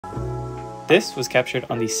This was captured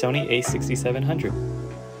on the Sony A6700.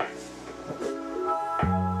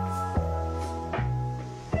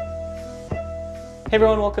 Hey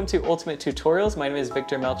everyone, welcome to Ultimate Tutorials. My name is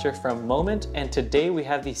Victor Melcher from Moment, and today we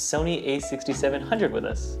have the Sony A6700 with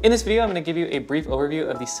us. In this video, I'm going to give you a brief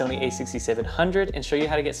overview of the Sony A6700 and show you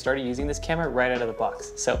how to get started using this camera right out of the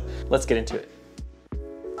box. So let's get into it.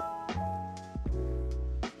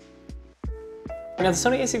 Now, the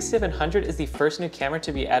Sony A6700 is the first new camera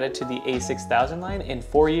to be added to the A6000 line in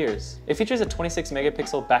 4 years. It features a 26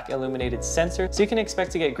 megapixel back-illuminated sensor, so you can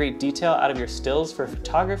expect to get great detail out of your stills for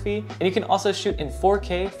photography, and you can also shoot in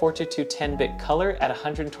 4K 422 10-bit color at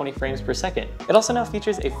 120 frames per second. It also now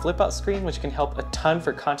features a flip-out screen, which can help a ton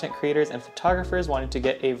for content creators and photographers wanting to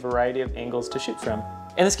get a variety of angles to shoot from.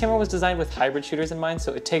 And this camera was designed with hybrid shooters in mind,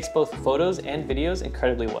 so it takes both photos and videos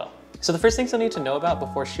incredibly well. So the first things you'll need to know about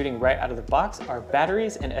before shooting right out of the box are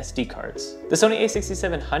batteries and SD cards. The Sony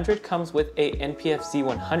A6700 comes with a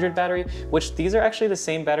NPF-Z100 battery, which these are actually the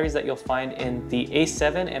same batteries that you'll find in the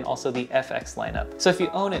A7 and also the FX lineup. So if you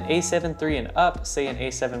own an A7 III and up, say an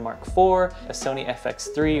A7 Mark IV, a Sony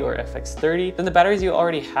FX3 or FX30, then the batteries you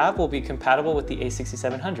already have will be compatible with the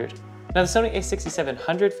A6700. Now, the Sony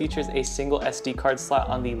A6700 features a single SD card slot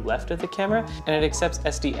on the left of the camera, and it accepts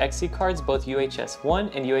SD-XC cards, both UHS 1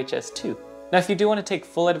 and UHS 2. Now, if you do want to take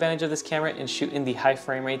full advantage of this camera and shoot in the high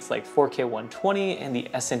frame rates like 4K 120 and the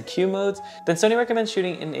SNQ modes, then Sony recommends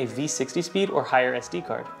shooting in a V60 speed or higher SD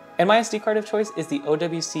card. And my SD card of choice is the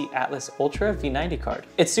OWC Atlas Ultra V90 card.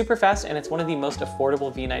 It's super fast and it's one of the most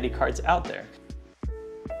affordable V90 cards out there.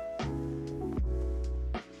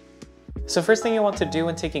 So first thing you want to do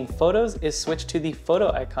when taking photos is switch to the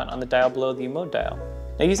photo icon on the dial below the mode dial.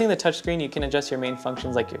 Now, using the touchscreen, you can adjust your main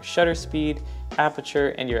functions like your shutter speed,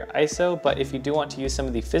 aperture, and your ISO, but if you do want to use some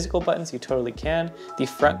of the physical buttons, you totally can. The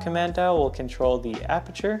front command dial will control the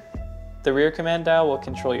aperture, the rear command dial will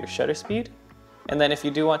control your shutter speed, and then if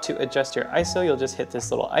you do want to adjust your ISO, you'll just hit this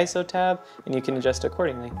little ISO tab and you can adjust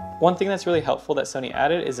accordingly. One thing that's really helpful that Sony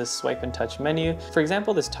added is a swipe and touch menu. For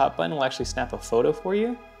example, this top button will actually snap a photo for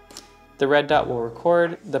you. The red dot will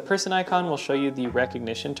record. The person icon will show you the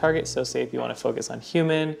recognition target. So say if you want to focus on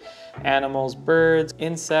human, animals, birds,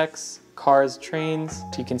 insects, cars, trains,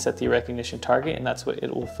 you can set the recognition target and that's what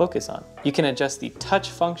it will focus on. You can adjust the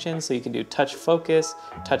touch function, so you can do touch focus,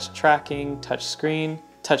 touch tracking, touch screen,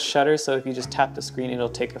 touch shutter, so if you just tap the screen, it'll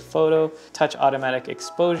take a photo, touch automatic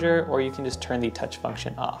exposure, or you can just turn the touch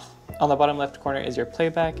function off. On the bottom left corner is your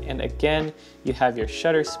playback, and again, you have your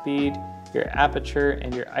shutter speed, your aperture,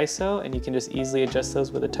 and your ISO, and you can just easily adjust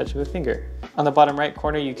those with a touch of a finger. On the bottom right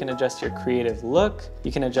corner, you can adjust your creative look,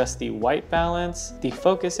 you can adjust the white balance, the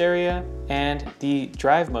focus area, and the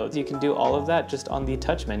drive modes. You can do all of that just on the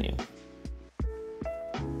touch menu.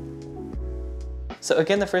 So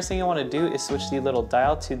again, the first thing you want to do is switch the little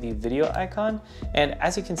dial to the video icon. And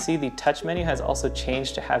as you can see, the touch menu has also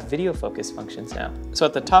changed to have video focus functions now. So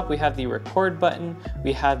at the top, we have the record button,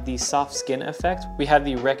 we have the soft skin effect, we have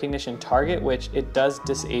the recognition target, which it does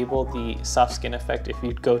disable the soft skin effect if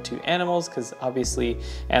you go to animals, because obviously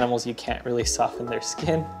animals, you can't really soften their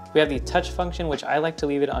skin. We have the touch function, which I like to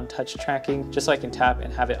leave it on touch tracking, just so I can tap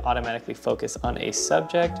and have it automatically focus on a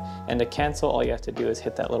subject. And to cancel, all you have to do is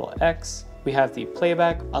hit that little X. We have the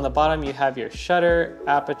playback. On the bottom, you have your shutter,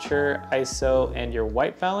 aperture, ISO, and your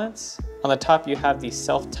white balance. On the top, you have the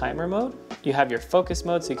self-timer mode. You have your focus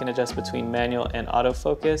mode, so you can adjust between manual and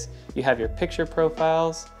autofocus. You have your picture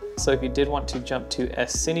profiles. So if you did want to jump to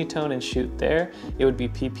S-Cinetone and shoot there, it would be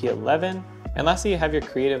PP11. And lastly, you have your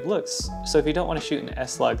creative looks. So if you don't want to shoot in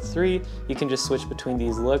S-Log3, you can just switch between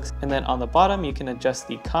these looks. And then on the bottom, you can adjust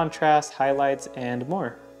the contrast, highlights, and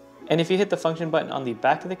more. And if you hit the function button on the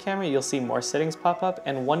back of the camera, you'll see more settings pop up.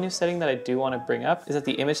 And one new setting that I do want to bring up is that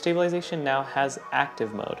the image stabilization now has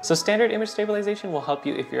active mode. So standard image stabilization will help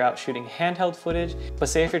you if you're out shooting handheld footage, but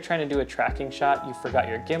say if you're trying to do a tracking shot, you forgot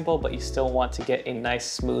your gimbal, but you still want to get a nice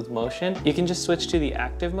smooth motion, you can just switch to the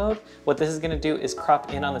active mode. What this is going to do is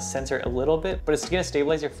crop in on the sensor a little bit, but it's going to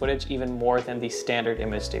stabilize your footage even more than the standard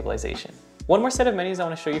image stabilization. One more set of menus I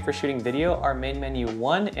want to show you for shooting video are main menu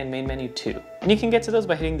 1 and main menu 2. And you can get to those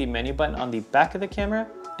by hitting the menu button on the back of the camera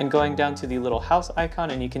and going down to the little house icon,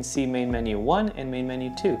 and you can see main menu 1 and main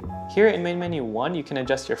menu 2. Here in main menu 1, you can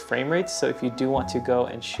adjust your frame rates, so if you do want to go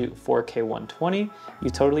and shoot 4K 120, you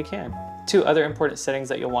totally can. Two other important settings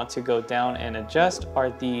that you'll want to go down and adjust are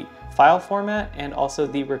the file format and also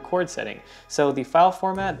the record setting. So the file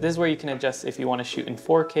format, this is where you can adjust if you want to shoot in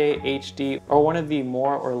 4K, HD, or one of the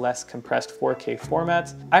more or less compressed 4K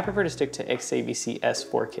formats. I prefer to stick to XAVC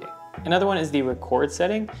S4K. Another one is the record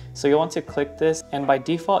setting. So you'll want to click this, and by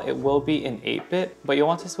default it will be in 8-bit, but you'll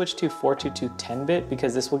want to switch to 422 10-bit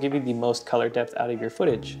because this will give you the most color depth out of your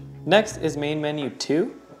footage. Next is main menu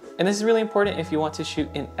 2. And this is really important if you want to shoot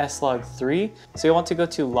in S-Log3. So you'll want to go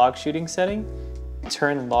to log shooting setting,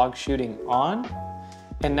 turn log shooting on,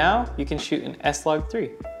 and now you can shoot in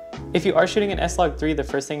S-Log3. If you are shooting in S-Log3, the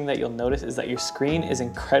first thing that you'll notice is that your screen is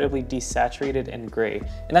incredibly desaturated and gray.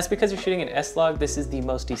 And that's because you're shooting in S-Log. This is the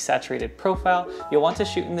most desaturated profile. You'll want to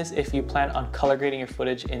shoot in this if you plan on color grading your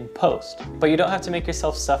footage in post. But you don't have to make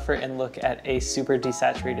yourself suffer and look at a super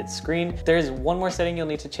desaturated screen. There is one more setting you'll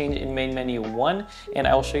need to change in main menu 1, and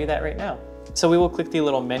I will show you that right now. So we will click the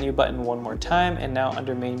little menu button one more time, and now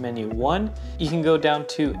under main menu 1, you can go down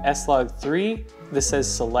to S-Log3. This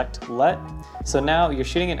says select LUT. So now you're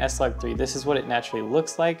shooting in S-Log3. This is what it naturally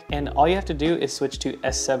looks like. And all you have to do is switch to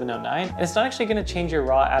S709. And it's not actually gonna change your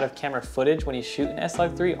raw out of camera footage when you shoot in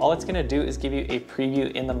S-Log3. All it's gonna do is give you a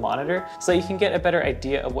preview in the monitor so that you can get a better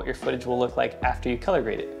idea of what your footage will look like after you color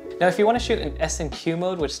grade it. Now, if you want to shoot in S&Q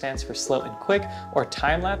mode, which stands for slow and quick, or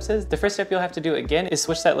time lapses, the first step you'll have to do again is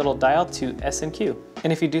switch that little dial to S&Q.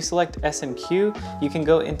 And if you do select S&Q, you can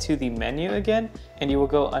go into the menu again, and you will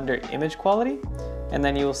go under image quality, and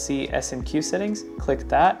then you will see S&Q settings, click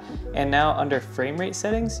that, and now under frame rate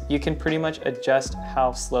settings, you can pretty much adjust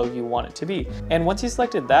how slow you want it to be. And once you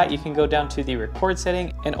selected that, you can go down to the record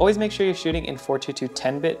setting, and always make sure you're shooting in 422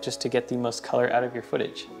 10-bit just to get the most color out of your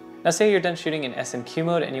footage. Now say you're done shooting in S&Q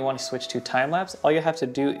mode and you want to switch to time-lapse, all you have to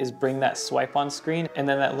do is bring that swipe on screen and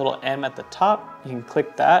then that little M at the top, you can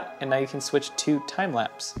click that, and now you can switch to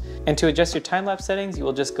time-lapse. And to adjust your time-lapse settings, you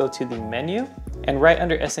will just go to the menu, and right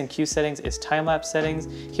under S&Q settings is time-lapse settings.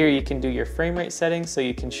 Here you can do your frame rate settings so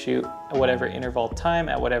you can shoot at whatever interval time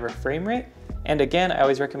at whatever frame rate. And again, I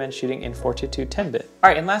always recommend shooting in 422 10-bit. All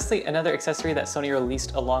right, and lastly, another accessory that Sony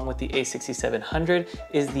released along with the A6700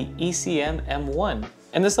 is the ECM M1.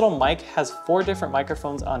 And this little mic has 4 different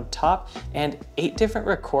microphones on top and 8 different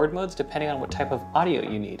record modes depending on what type of audio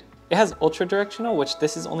you need. It has ultra directional, which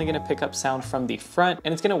this is only gonna pick up sound from the front,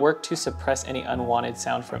 and it's gonna work to suppress any unwanted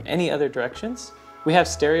sound from any other directions. We have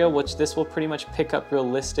stereo, which this will pretty much pick up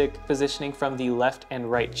realistic positioning from the left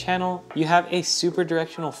and right channel. You have a super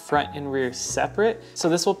directional front and rear separate. So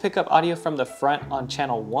this will pick up audio from the front on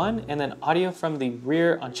channel 1 and then audio from the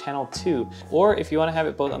rear on channel 2. Or if you want to have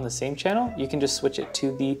it both on the same channel, you can just switch it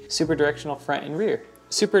to the super directional front and rear.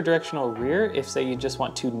 Super directional rear, if say you just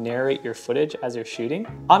want to narrate your footage as you're shooting.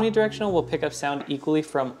 Omnidirectional will pick up sound equally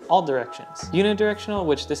from all directions. Unidirectional,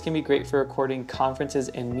 which this can be great for recording conferences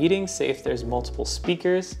and meetings, say if there's multiple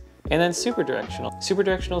speakers. And then super directional. Super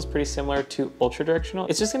directional is pretty similar to ultra directional.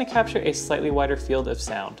 It's just gonna capture a slightly wider field of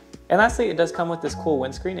sound. And lastly, it does come with this cool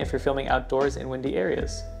windscreen if you're filming outdoors in windy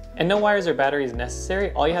areas. And no wires or batteries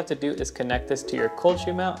necessary. All you have to do is connect this to your cold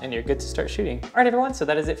shoe mount and you're good to start shooting. All right, everyone, so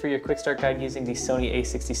that is it for your quick start guide using the Sony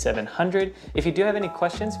A6700. If you do have any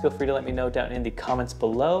questions, feel free to let me know down in the comments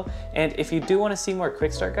below. And if you do want to see more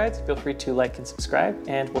quick start guides, feel free to like and subscribe,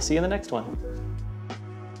 and we'll see you in the next one.